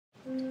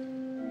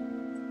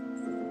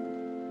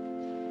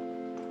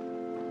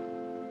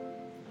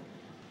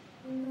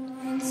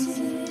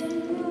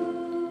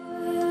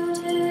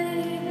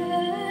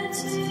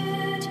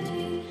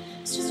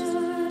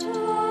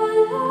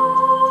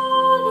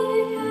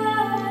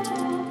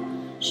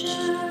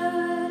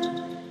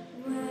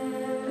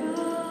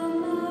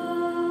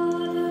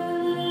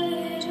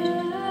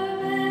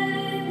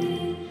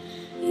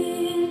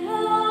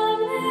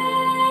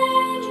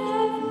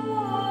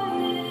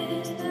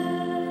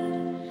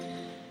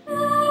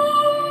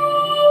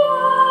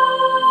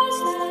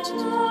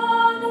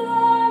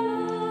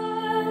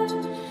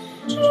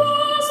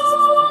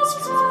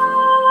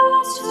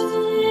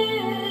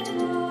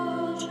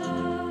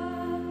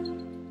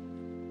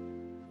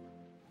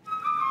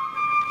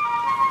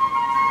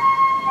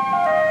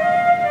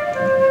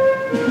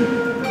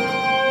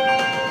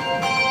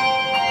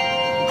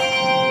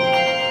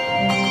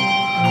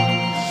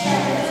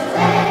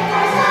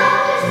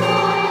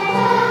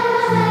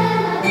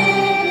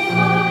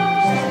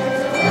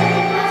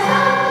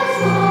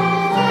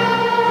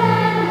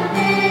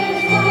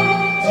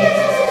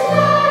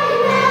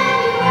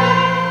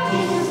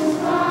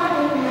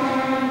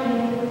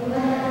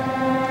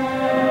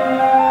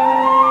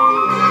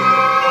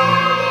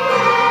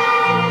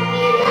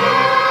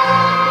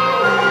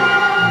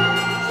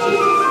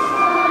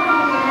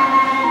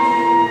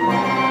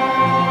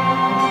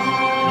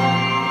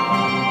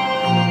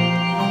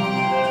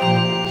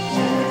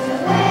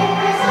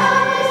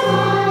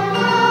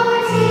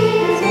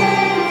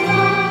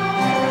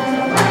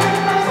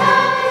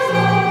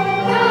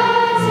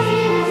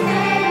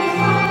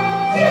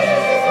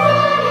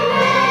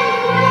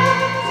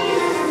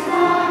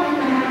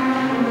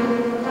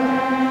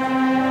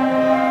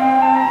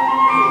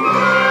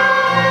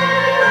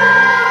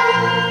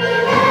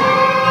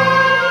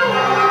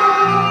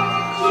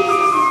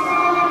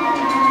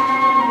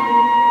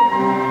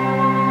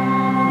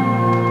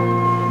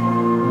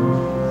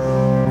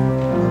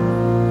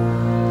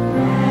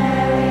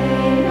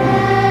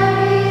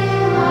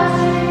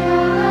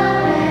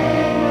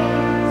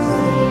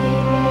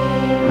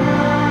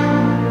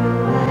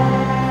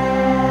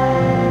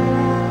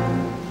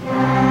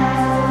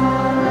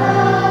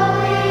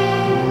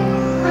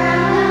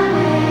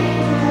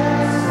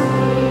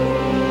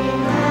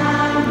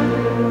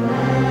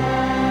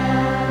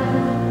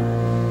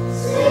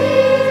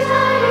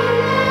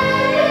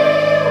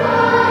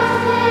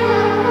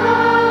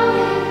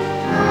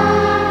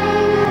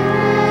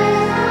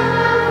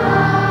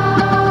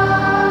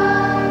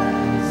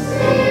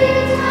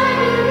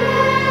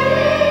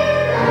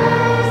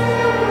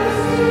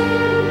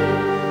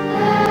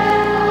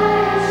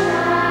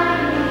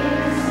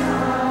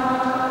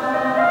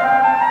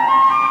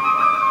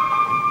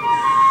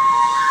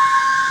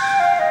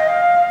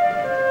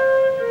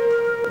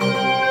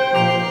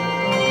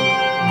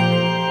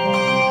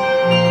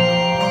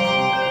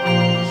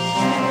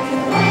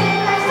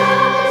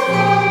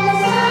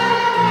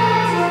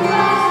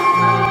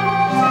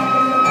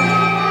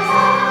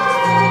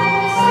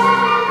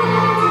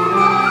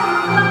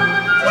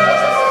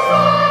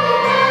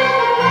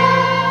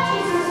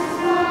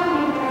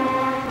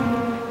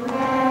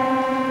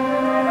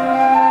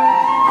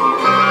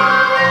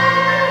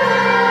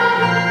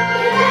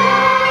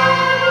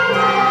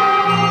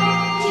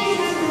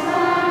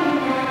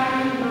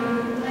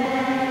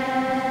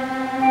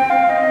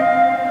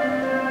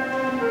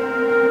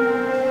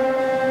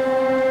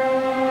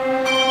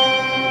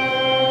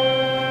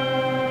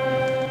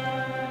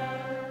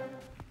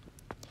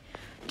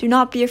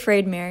not be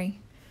afraid, Mary,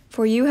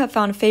 for you have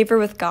found favor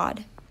with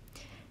God.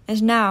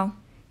 And now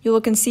you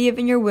will conceive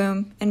in your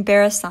womb and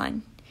bear a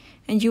son,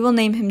 and you will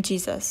name him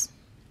Jesus.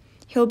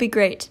 He will be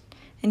great,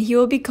 and he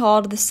will be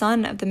called the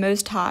Son of the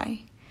Most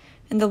High.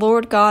 And the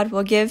Lord God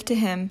will give to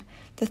him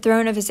the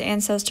throne of his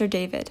ancestor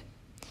David.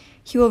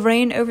 He will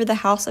reign over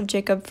the house of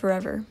Jacob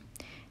forever,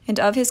 and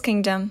of his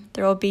kingdom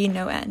there will be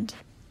no end.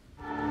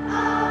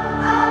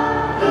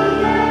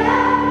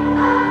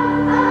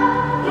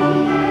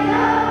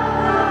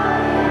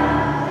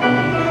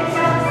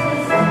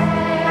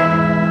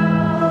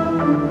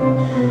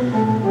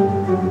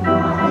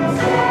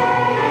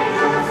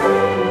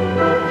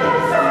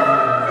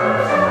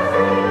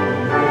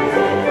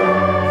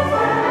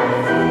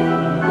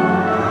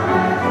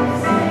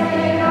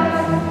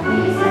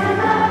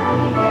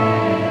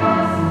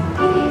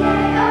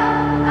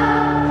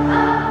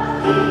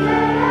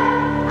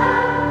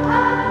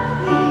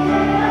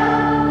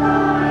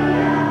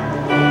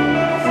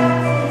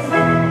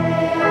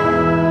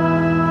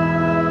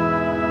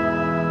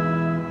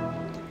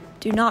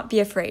 Do not be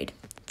afraid,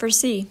 for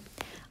see,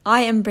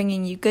 I am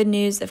bringing you good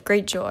news of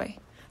great joy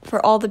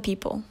for all the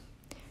people.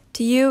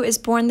 To you is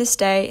born this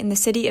day in the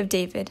city of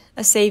David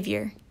a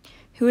Savior,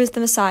 who is the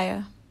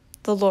Messiah,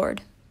 the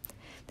Lord.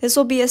 This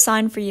will be a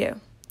sign for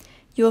you.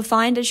 You will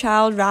find a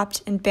child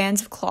wrapped in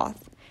bands of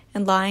cloth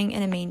and lying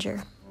in a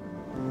manger.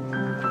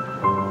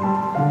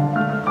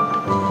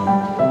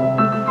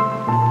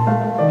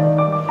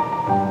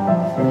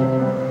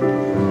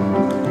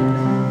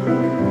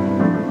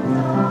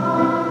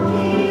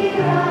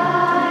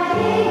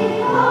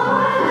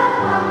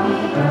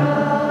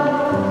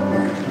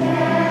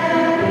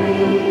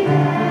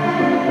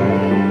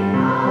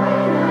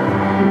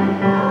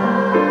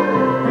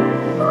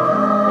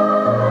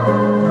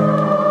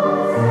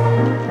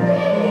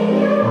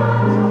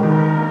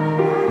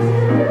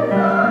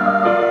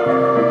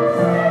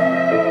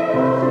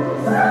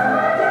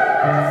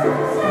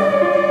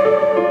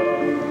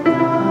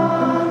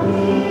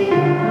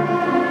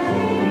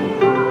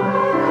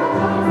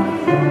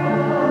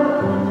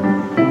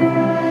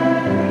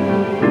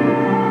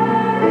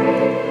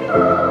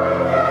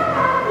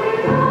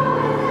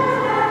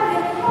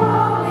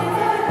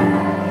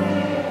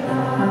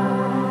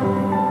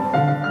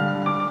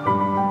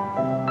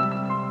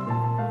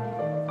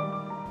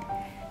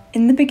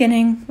 In the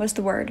beginning was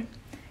the Word,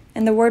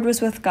 and the Word was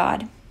with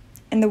God,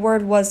 and the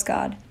Word was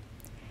God.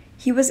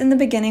 He was in the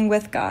beginning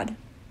with God.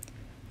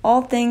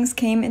 All things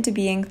came into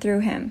being through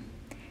him,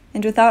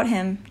 and without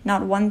him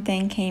not one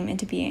thing came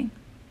into being.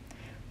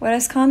 What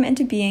has come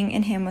into being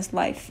in him was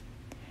life,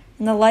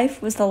 and the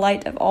life was the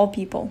light of all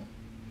people.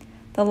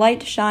 The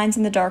light shines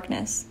in the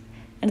darkness,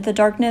 and the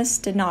darkness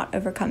did not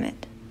overcome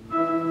it.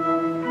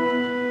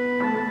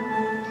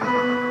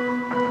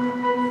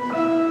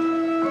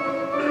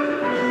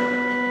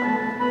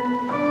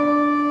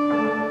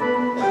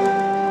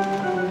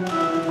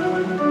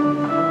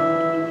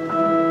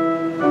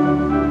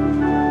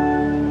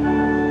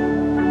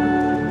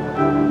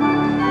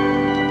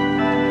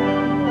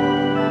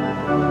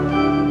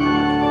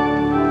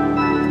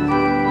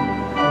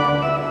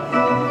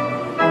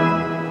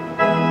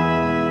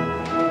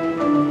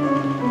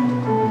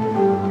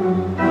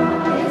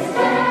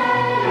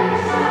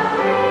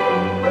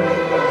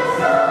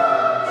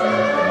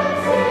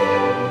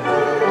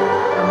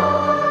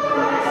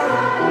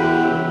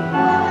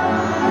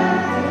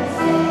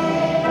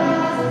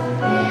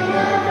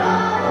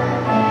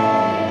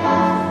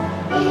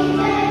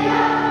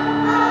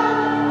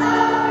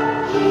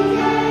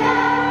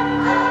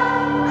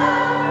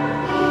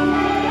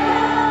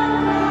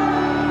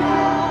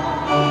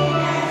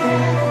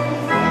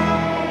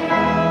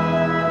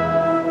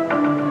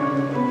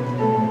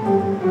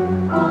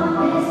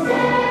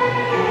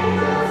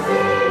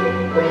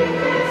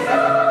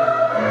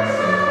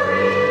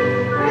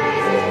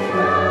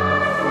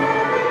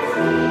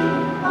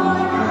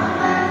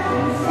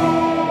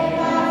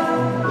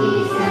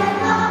 He said,